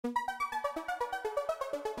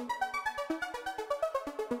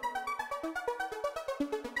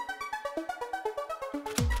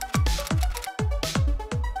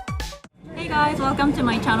guys, welcome to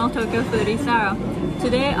my channel Tokyo Foodie Sarah.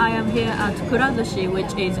 Today I am here at Kura Sushi,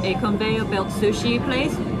 which is a conveyor belt sushi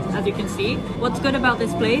place. As you can see, what's good about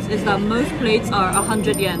this place is that most plates are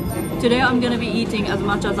 100 yen. Today I'm gonna be eating as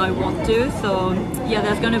much as I want to, so yeah,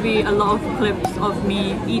 there's gonna be a lot of clips of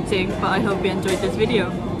me eating, but I hope you enjoyed this video.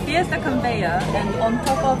 Here's the conveyor, and on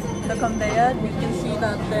top of the conveyor you can see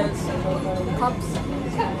that there's cups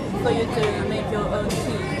for you to make your own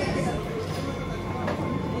tea.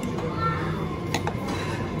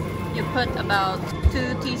 You put about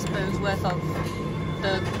 2 teaspoons worth of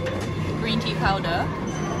the green tea powder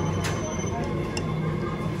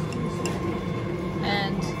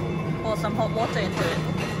and pour some hot water into it.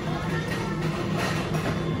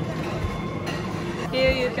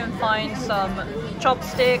 Here you can find some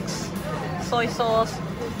chopsticks, soy sauce,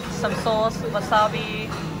 some sauce, wasabi,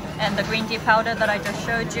 and the green tea powder that I just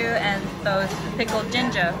showed you, and those pickled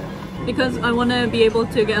ginger. Because I want to be able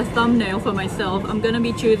to get a thumbnail for myself, I'm going to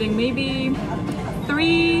be choosing maybe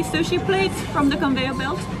 3 sushi plates from the conveyor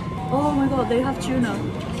belt. Oh my god, they have tuna.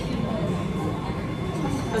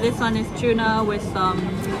 So this one is tuna with some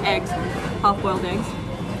eggs, half-boiled eggs.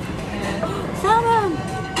 Salmon!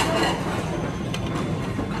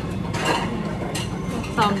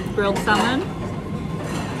 Some grilled salmon.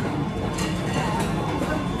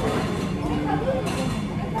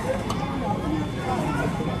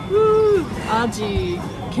 Woo! Aji.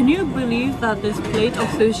 Can you believe that this plate of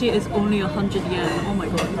sushi is only 100 yen? Oh my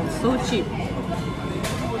god, that's so cheap.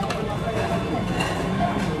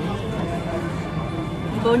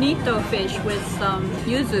 Bonito fish with some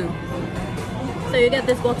yuzu. So you get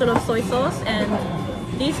this bottle of soy sauce, and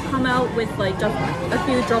these come out with like just a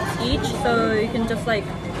few drops each, so you can just like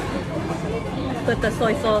put the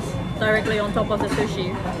soy sauce directly on top of the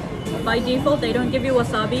sushi. By default they don't give you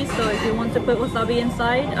wasabi, so if you want to put wasabi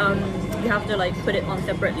inside, you have to like put it on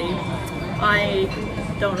separately. I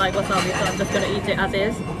don't like wasabi, so I'm just gonna eat it as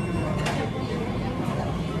is.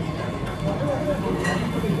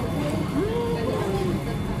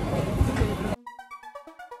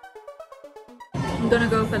 I'm gonna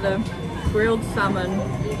go for the grilled salmon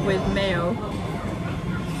with mayo.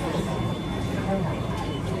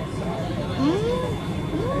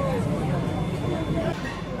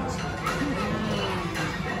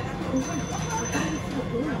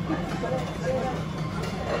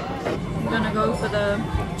 I'm gonna go for the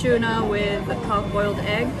tuna with a half-boiled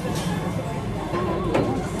egg.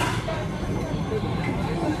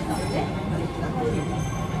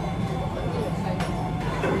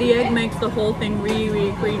 The egg makes the whole thing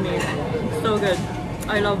really creamy. It's so good.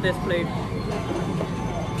 I love this plate.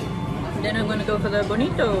 Then I'm gonna go for the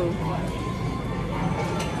bonito.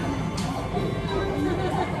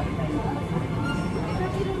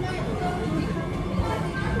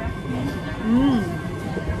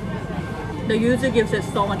 The yuzu gives it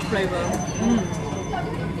so much flavor.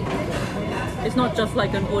 It's not just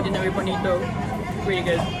like an ordinary bonito. Really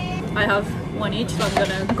good. I have one each, so I'm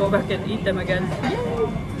gonna go back and eat them again.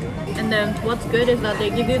 And then what's good is that they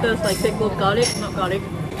give you those like pickled garlic, not garlic,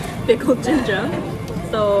 pickled ginger.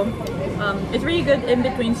 So it's really good in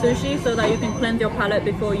between sushi, so that you can cleanse your palate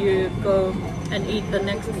before you go and eat the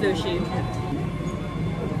next sushi.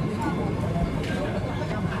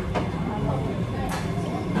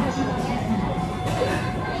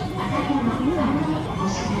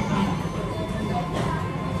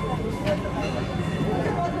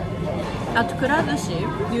 At Kura Sushi,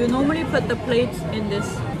 you normally put the plates in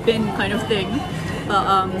this bin kind of thing,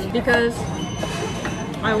 but because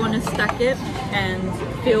I want to stack it and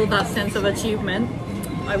feel that sense of achievement,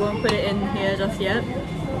 I won't put it in here just yet,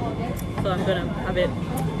 so I'm gonna have it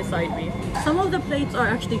beside me. Some of the plates are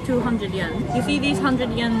actually 200 yen. You see these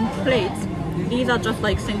 100 yen plates? These are just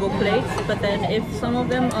like single plates, but then if some of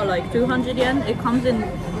them are like 200 yen, it comes in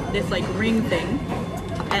this like ring thing.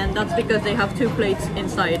 And that's because they have 2 plates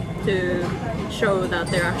inside to show that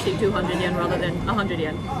they're actually 200 yen rather than 100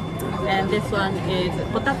 yen. And this one is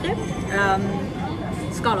hotate,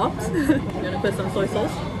 scallops. I'm gonna put some soy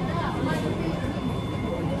sauce.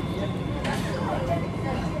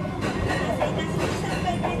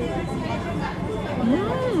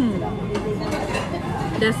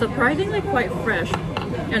 They're surprisingly quite fresh,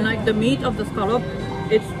 and like the meat of the scallop,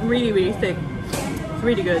 it's really thick. It's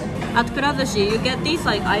really good. At Kura Sushi, you get these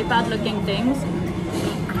like iPad looking things.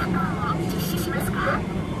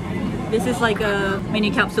 This is like a mini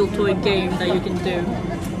capsule toy game that you can do.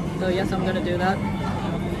 So yes, I'm gonna do that.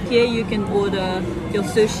 Here you can order your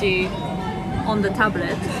sushi on the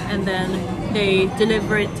tablet, and then they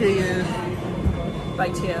deliver it to you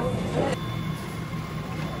right here.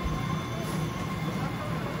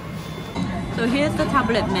 So here's the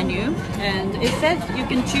tablet menu, and it says you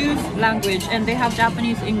can choose language, and they have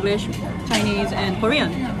Japanese, English, Chinese, and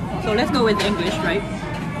Korean. So let's go with English, right?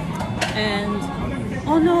 And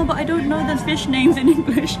oh no, but I don't know the fish names in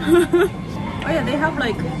English. Oh yeah, they have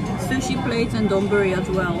like sushi plates and donburi as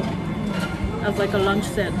well, as like a lunch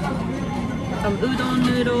set. Some udon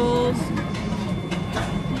noodles,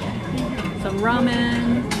 some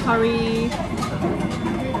ramen, curry,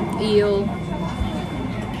 eel.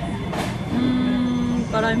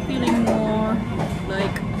 But I'm feeling more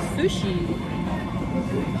like sushi.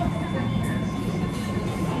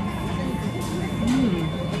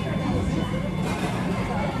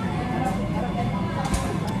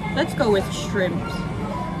 Let's go with shrimps.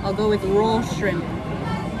 I'll go with raw shrimp.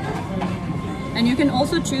 And you can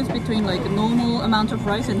also choose between like normal amount of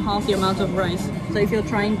rice and half the amount of rice. So if you're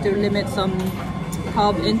trying to limit some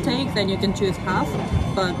carb intake, then you can choose half.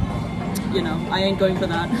 But you know, I ain't going for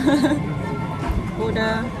that.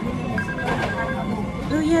 Order.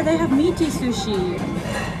 Oh yeah, they have meaty sushi.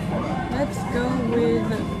 Let's go with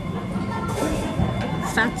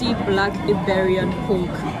fatty black Iberian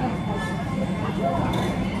pork.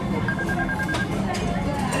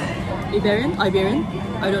 Iberian?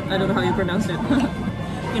 I don't know how you pronounce it.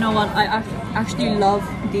 You know what? I actually love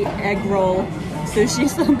the egg roll sushi,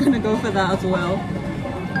 so I'm gonna go for that as well.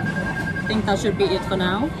 I think that should be it for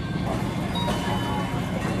now.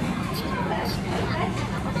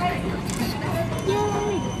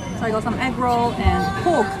 So I got some egg roll and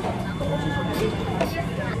pork.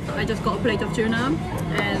 So I just got a plate of tuna,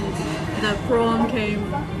 and the prawn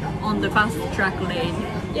came on the fast track lane.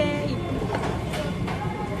 Yay!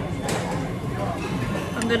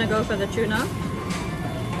 I'm gonna go for the tuna.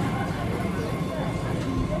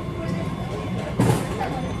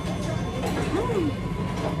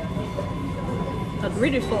 That's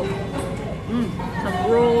really soft.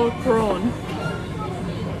 Some raw prawn.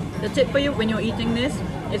 The tip for you when you're eating this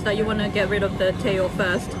is that you want to get rid of the tail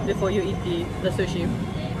first before you eat the sushi.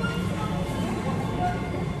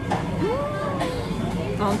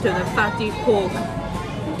 Onto the fatty pork.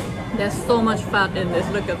 There's so much fat in this,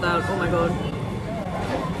 look at that, oh my god.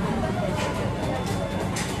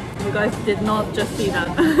 You guys did not just see that.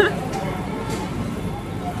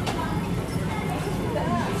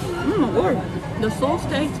 Oh my god. The sauce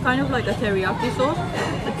tastes kind of like a teriyaki sauce.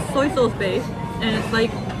 It's soy sauce based, and it's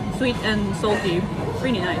like sweet and salty. It's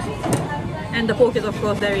really nice. And the pork is of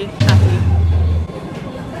course very fatty.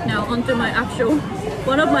 Now onto my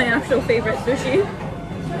one of my actual favorite sushi.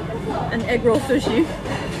 An egg roll sushi.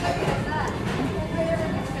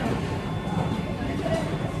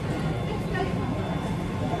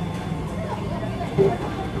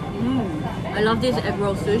 I love this egg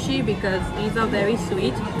roll sushi because these are very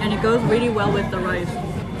sweet and it goes really well with the rice.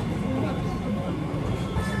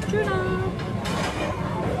 Tuna!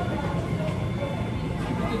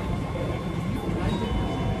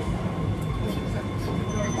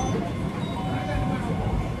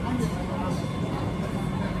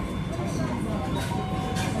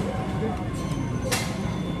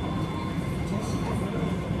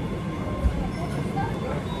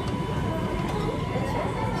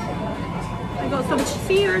 Got some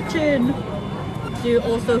sea urchin. Do you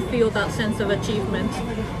also feel that sense of achievement?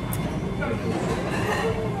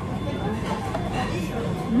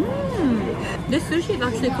 This sushi is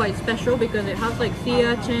actually quite special because it has like sea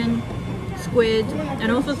urchin, squid, and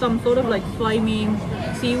also some sort of like slimy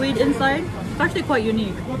seaweed inside. It's actually quite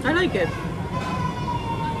unique. I like it.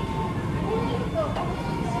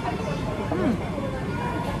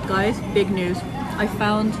 Guys, big news. I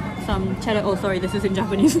found some cheddar. Oh sorry, this is in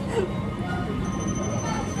Japanese.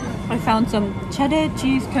 I found some cheddar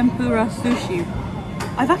cheese tempura sushi.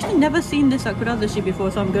 I've actually never seen this at Kura Sushi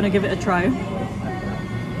before, so I'm gonna give it a try.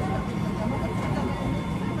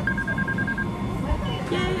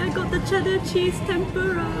 Yay, I got the cheddar cheese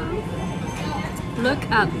tempura. Look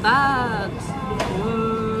at that.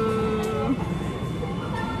 Whoa.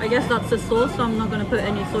 I guess that's the sauce, so I'm not gonna put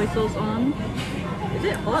any soy sauce on. Is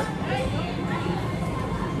it hot?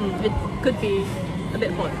 It could be a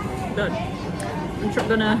bit hot, but I'm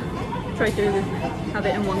gonna try to have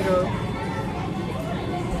it in one go.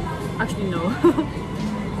 Actually no.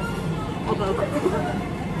 Although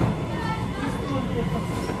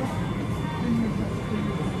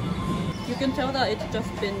you can tell that it's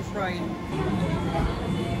just been fried.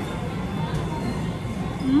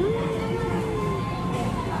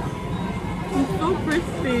 It's so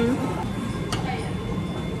crispy.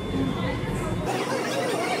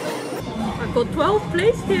 I've got 12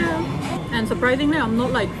 plates here, and surprisingly I'm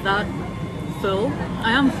not like that full.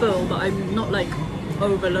 I am full, but I'm not like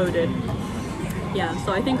overloaded. Yeah,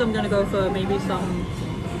 so I think I'm gonna go for maybe some...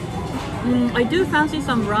 I do fancy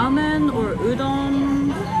some ramen or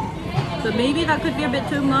udon, but maybe that could be a bit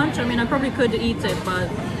too much. I mean, I probably could eat it, but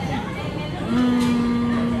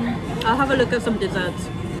I'll have a look at some desserts.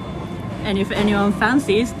 And if anyone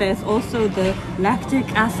fancies, there's also the lactic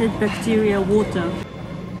acid bacteria water.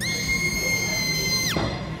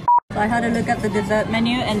 So I had a look at the dessert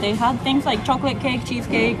menu and they had things like chocolate cake,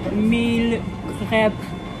 cheesecake, meal, crepe,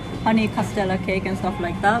 honey castella cake and stuff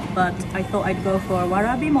like that, but I thought I'd go for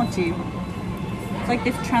warabi mochi. It's like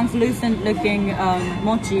this translucent looking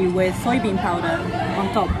mochi with soybean powder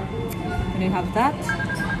on top. And you have that.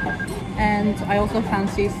 And I also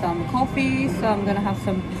fancy some coffee, so I'm gonna have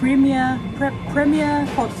some Premier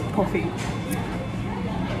hot coffee.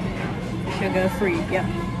 Sugar free, yeah,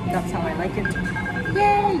 that's how I like it.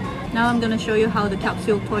 Yay! Now I'm gonna show you how the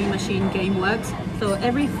capsule toy machine game works. So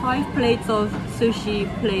every 5 plates of sushi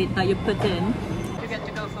plate that you put in, you get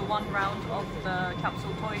to go for 1 round of the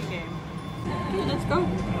capsule toy game. Okay, let's go.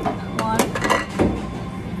 1.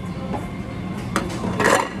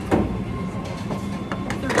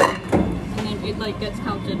 It like gets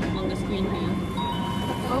counted on the screen here.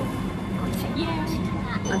 Oh, yeah!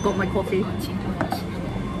 I got my coffee.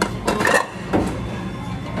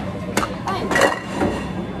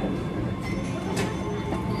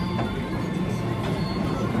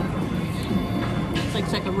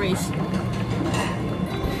 It's like a race.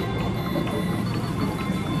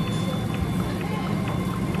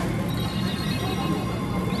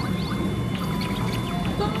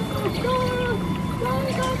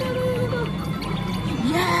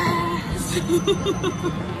 Yes!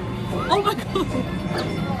 Oh my god!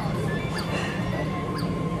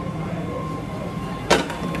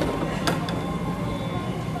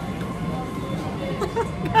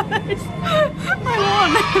 Guys, I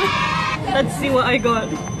won! Let's see what I got.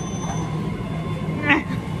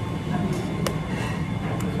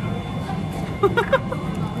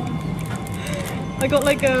 I got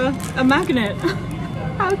like a magnet.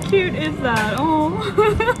 How cute is that? Oh.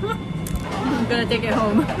 I'm gonna take it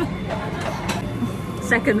home.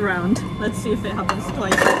 Second round. Let's see if it happens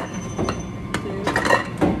twice. 2.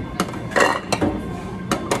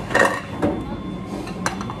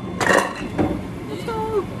 Let's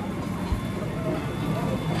go!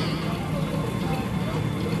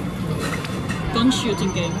 Gun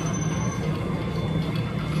shooting game.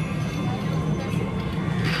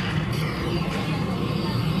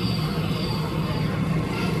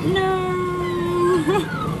 No!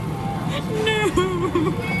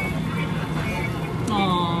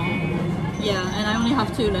 Aww. Yeah, and I only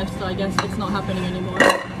have 2 left, so I guess it's not happening anymore.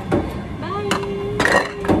 Bye!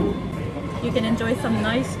 You can enjoy some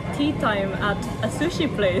nice tea time at a sushi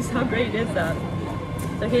place. How great is that?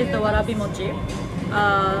 So here's the warabi mochi.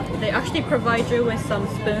 They actually provide you with some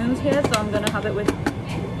spoons here, so I'm gonna have it with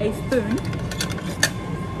a spoon.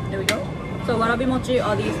 There we go. So warabi mochi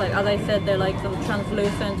are these, like, as I said, they're like some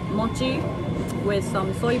translucent mochi with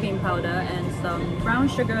some soybean powder and some brown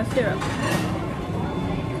sugar syrup.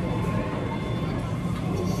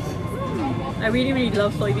 I really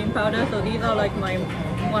love soybean powder, so these are like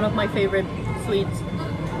one of my favorite sweets.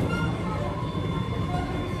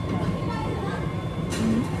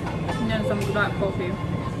 And then some black coffee.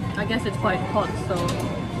 I guess it's quite hot, so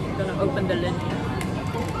I'm gonna open the lid.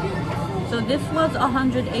 So this was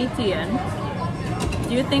 180 yen.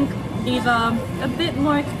 Do you think these are a bit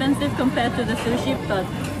more expensive compared to the sushi, but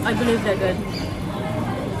I believe they're good.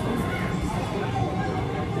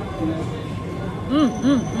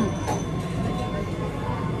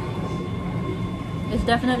 It's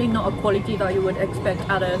definitely not a quality that you would expect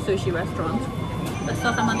at a sushi restaurant.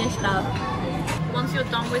 Once you're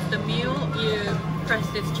done with the meal, you press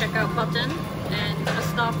this checkout button and a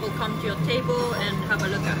staff will come to your table and have a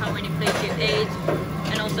look at how many plates you ate.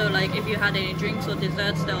 And also, like, if you had any drinks or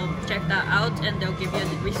desserts, they'll check that out and they'll give you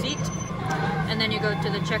a receipt. And then you go to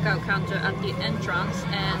the checkout counter at the entrance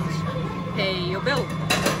and pay your bill.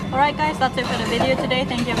 Alright guys, that's it for the video today.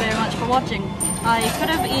 Thank you very much for watching. I could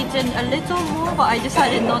have eaten a little more, but I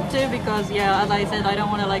decided not to because, yeah, as I said, I don't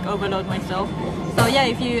want to like overload myself. So yeah,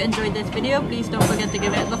 if you enjoyed this video, please don't forget to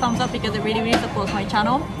give it a thumbs up because it really supports my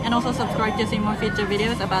channel. And also subscribe to see more future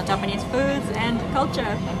videos about Japanese foods and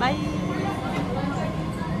culture. Bye!